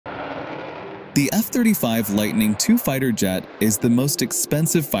The F-35 Lightning II fighter jet is the most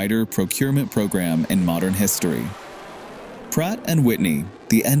expensive fighter procurement program in modern history. Pratt & Whitney,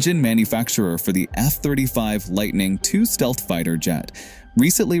 the engine manufacturer for the F-35 Lightning II stealth fighter jet,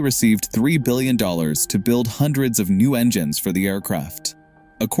 recently received $3 billion to build hundreds of new engines for the aircraft.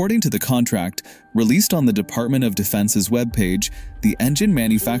 According to the contract, released on the Department of Defense's webpage, the engine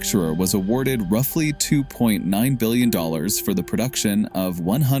manufacturer was awarded roughly $2.9 billion for the production of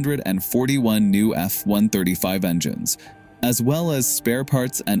 141 new F-135 engines, as well as spare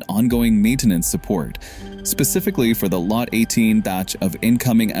parts and ongoing maintenance support, specifically for the Lot 18 batch of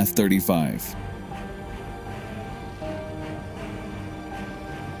incoming F-35.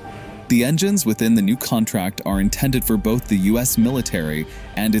 The engines within the new contract are intended for both the U.S. military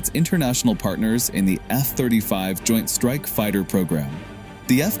and its international partners in the F-35 Joint Strike Fighter program.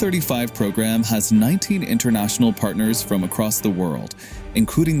 The F-35 program has 19 international partners from across the world,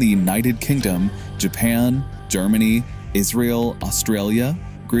 including the United Kingdom, Japan, Germany, Israel, Australia,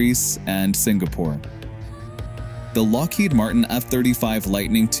 Greece, and Singapore. The Lockheed Martin F-35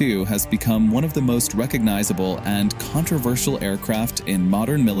 Lightning II has become one of the most recognizable and controversial aircraft in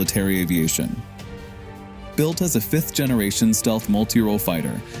modern military aviation. Built as a fifth-generation stealth multi-role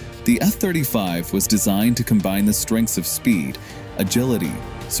fighter, the F-35 was designed to combine the strengths of speed, agility,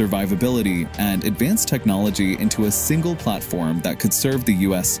 survivability, and advanced technology into a single platform that could serve the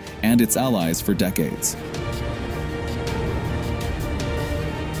U.S. and its allies for decades.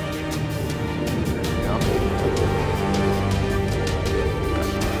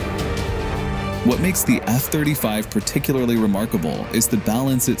 What makes the F-35 particularly remarkable is the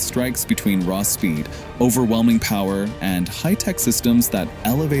balance it strikes between raw speed, overwhelming power, and high-tech systems that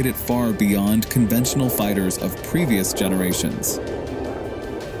elevate it far beyond conventional fighters of previous generations.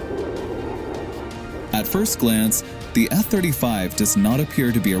 At first glance, the F-35 does not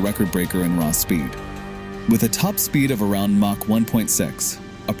appear to be a record breaker in raw speed. With a top speed of around Mach 1.6,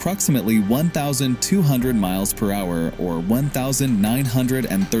 approximately 1,200 miles per hour or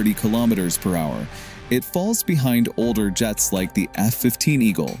 1,930 kilometers per hour, it falls behind older jets like the F-15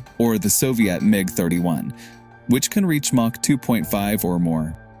 Eagle or the Soviet MiG-31, which can reach Mach 2.5 or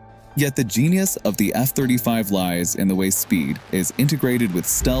more. Yet the genius of the F-35 lies in the way speed is integrated with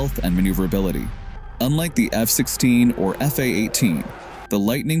stealth and maneuverability. Unlike the F-16 or F-A-18, the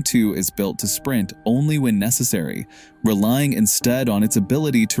Lightning II is built to sprint only when necessary, relying instead on its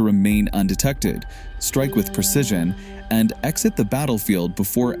ability to remain undetected, strike with precision, and exit the battlefield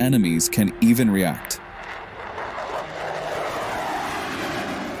before enemies can even react.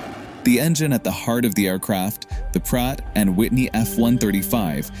 The engine at the heart of the aircraft, the Pratt & Whitney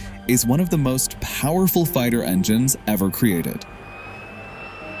F-135, is one of the most powerful fighter engines ever created.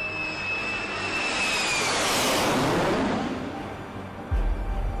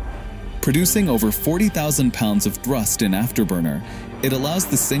 Producing over 40,000 pounds of thrust in afterburner, it allows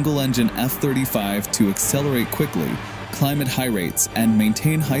the single-engine F-35 to accelerate quickly, climb at high rates, and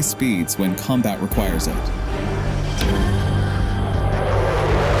maintain high speeds when combat requires it.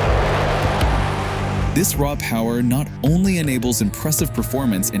 This raw power not only enables impressive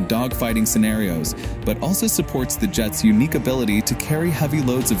performance in dogfighting scenarios, but also supports the jet's unique ability to carry heavy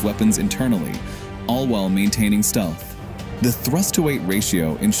loads of weapons internally, all while maintaining stealth. The thrust-to-weight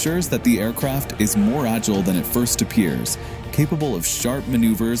ratio ensures that the aircraft is more agile than it first appears, capable of sharp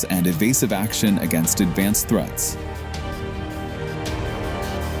maneuvers and evasive action against advanced threats.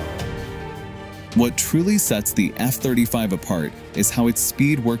 What truly sets the F-35 apart is how its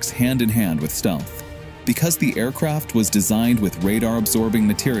speed works hand-in-hand with stealth. Because the aircraft was designed with radar-absorbing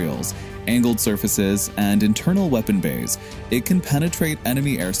materials, angled surfaces, and internal weapon bays, it can penetrate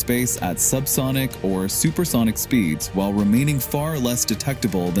enemy airspace at subsonic or supersonic speeds while remaining far less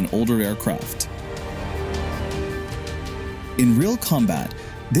detectable than older aircraft. In real combat,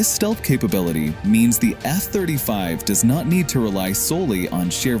 this stealth capability means the F-35 does not need to rely solely on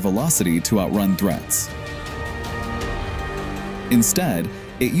sheer velocity to outrun threats. Instead,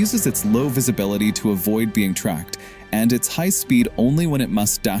 it uses its low visibility to avoid being tracked, and its high speed only when it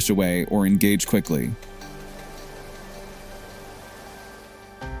must dash away or engage quickly.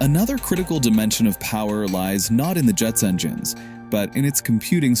 Another critical dimension of power lies not in the jet's engines, but in its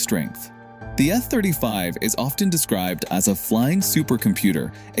computing strength. The F-35 is often described as a flying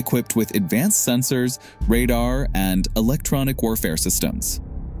supercomputer equipped with advanced sensors, radar, and electronic warfare systems.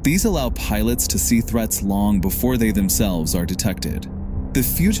 These allow pilots to see threats long before they themselves are detected. The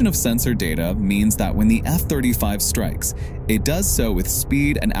fusion of sensor data means that when the F-35 strikes, it does so with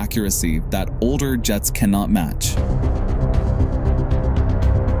speed and accuracy that older jets cannot match.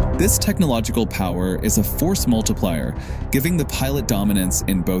 This technological power is a force multiplier, giving the pilot dominance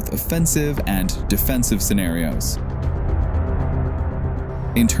in both offensive and defensive scenarios.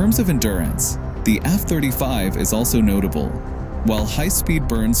 In terms of endurance, the F-35 is also notable. While high-speed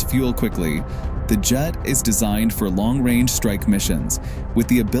burns fuel quickly, the jet is designed for long-range strike missions, with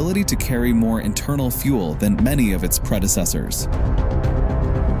the ability to carry more internal fuel than many of its predecessors.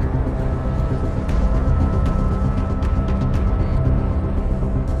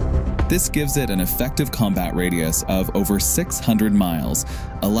 This gives it an effective combat radius of over 600 miles,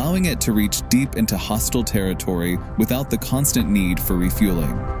 allowing it to reach deep into hostile territory without the constant need for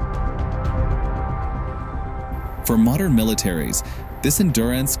refueling. For modern militaries, this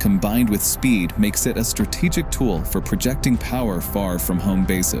endurance combined with speed makes it a strategic tool for projecting power far from home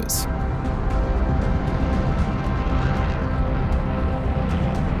bases.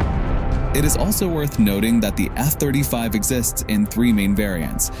 It is also worth noting that the F-35 exists in three main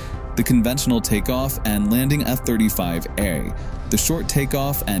variants: the conventional takeoff and landing F-35A, the short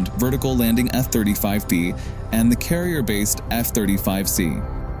takeoff and vertical landing F-35B, and the carrier-based F-35C.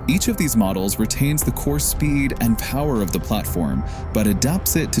 Each of these models retains the core speed and power of the platform, but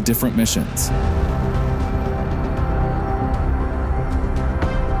adapts it to different missions.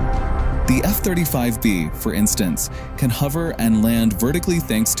 The F-35B, for instance, can hover and land vertically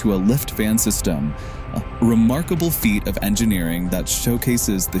thanks to a lift fan system, a remarkable feat of engineering that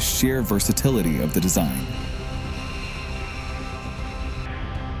showcases the sheer versatility of the design.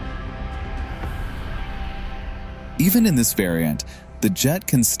 Even in this variant, the jet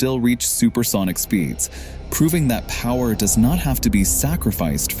can still reach supersonic speeds, proving that power does not have to be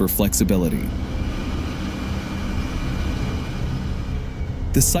sacrificed for flexibility.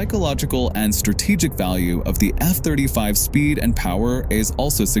 The psychological and strategic value of the F-35's speed and power is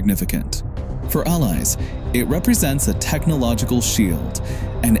also significant. For allies, it represents a technological shield,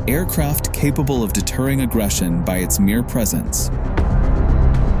 an aircraft capable of deterring aggression by its mere presence.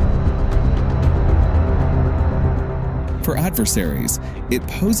 For adversaries, it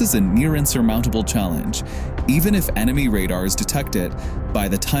poses a near-insurmountable challenge. Even if enemy radars detect it, by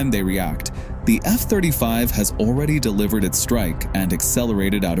the time they react, the F-35 has already delivered its strike and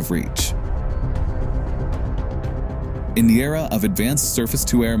accelerated out of reach. In the era of advanced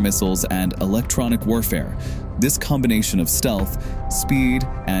surface-to-air missiles and electronic warfare, this combination of stealth, speed,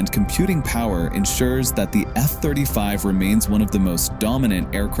 and computing power ensures that the F-35 remains one of the most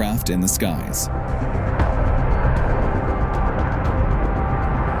dominant aircraft in the skies.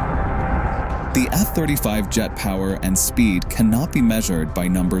 The F-35 jet power and speed cannot be measured by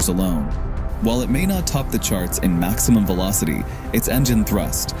numbers alone. While it may not top the charts in maximum velocity, its engine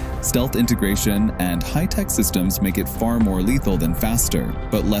thrust, stealth integration, and high-tech systems make it far more lethal than faster,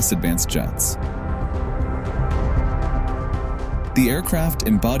 but less advanced jets. The aircraft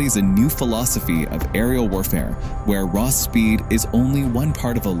embodies a new philosophy of aerial warfare, where raw speed is only one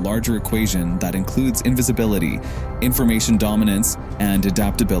part of a larger equation that includes invisibility, information dominance, and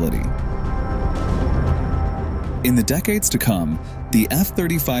adaptability. In the decades to come, the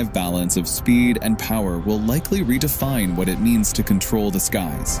F-35 balance of speed and power will likely redefine what it means to control the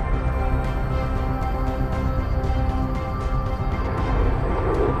skies.